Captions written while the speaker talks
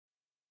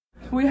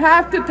We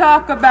have to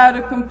talk about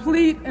a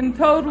complete and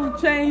total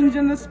change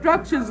in the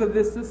structures of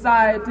this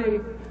society,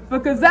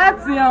 because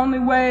that's the only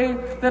way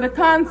that a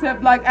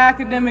concept like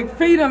academic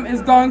freedom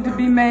is going to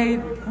be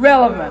made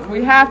relevant.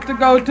 We have to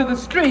go to the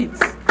streets.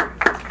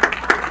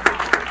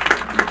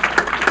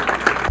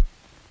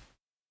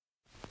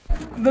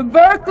 The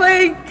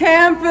Berkeley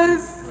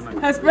campus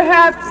has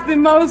perhaps the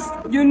most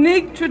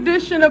unique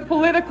tradition of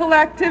political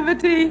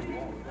activity.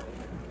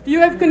 You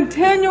have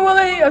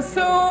continually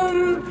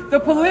assumed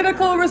the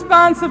political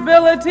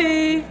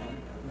responsibility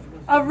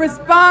of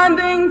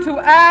responding to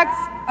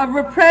acts of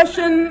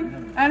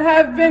repression and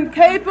have been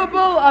capable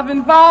of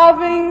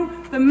involving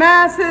the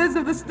masses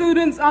of the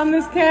students on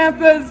this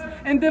campus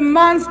in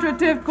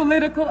demonstrative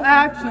political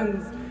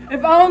actions.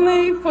 If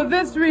only for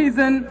this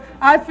reason,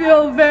 I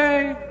feel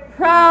very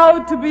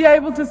proud to be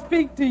able to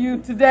speak to you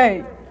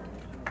today.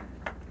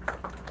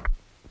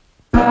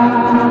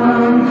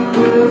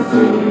 We'll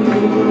see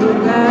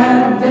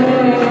that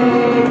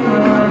day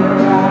come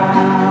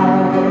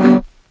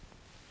around.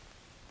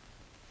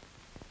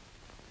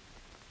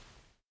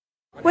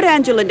 What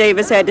Angela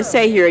Davis had to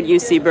say here at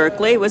UC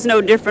Berkeley was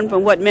no different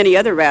from what many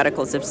other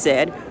radicals have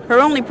said. Her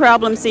only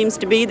problem seems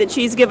to be that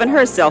she's given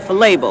herself a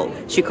label.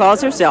 She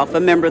calls herself a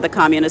member of the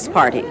Communist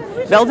Party.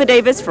 Belva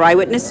Davis for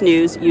Eyewitness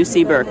News,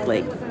 UC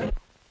Berkeley.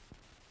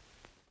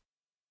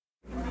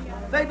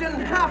 They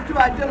didn't have to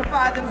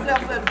identify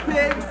themselves as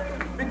pigs,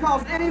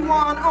 because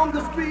anyone on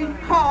the street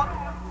caught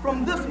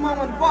from this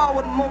moment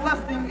forward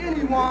molesting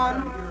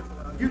anyone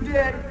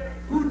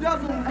who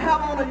doesn't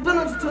have on a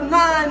sentence to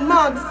 9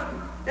 months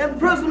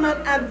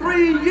imprisonment and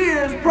 3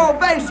 years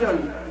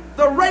probation.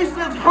 The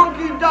racist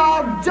hunky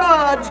dog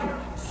judge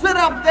sit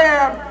up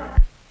there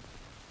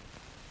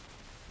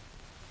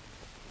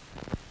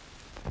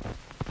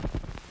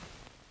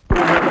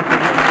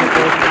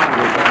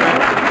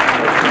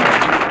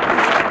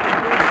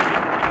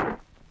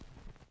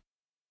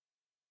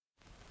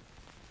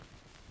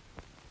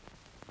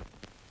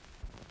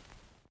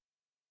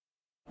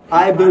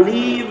I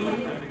believe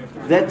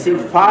that the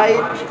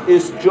fight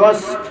is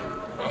just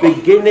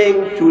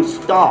beginning to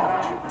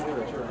start.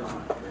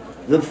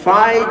 The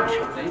fight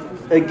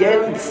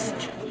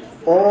against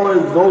all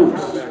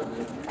those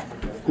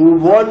who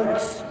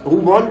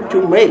want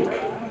to make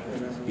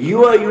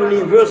your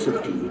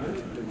university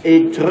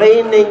a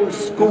training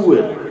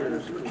school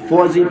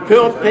for the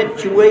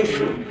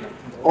perpetuation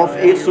of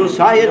a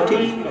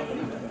society,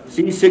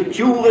 the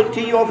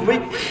security of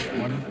which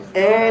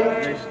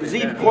and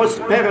the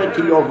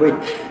prosperity of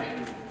which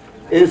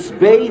is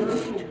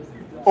based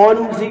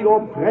on the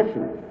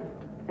oppression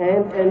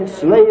and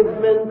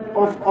enslavement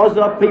of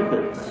other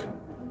peoples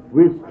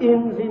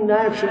within the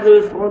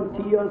national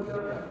frontiers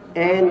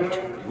and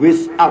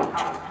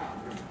without.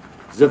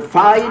 The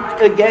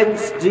fight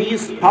against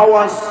these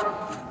powers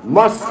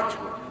must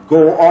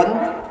go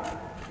on,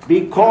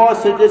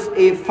 because it is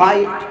a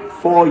fight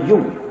for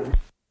you.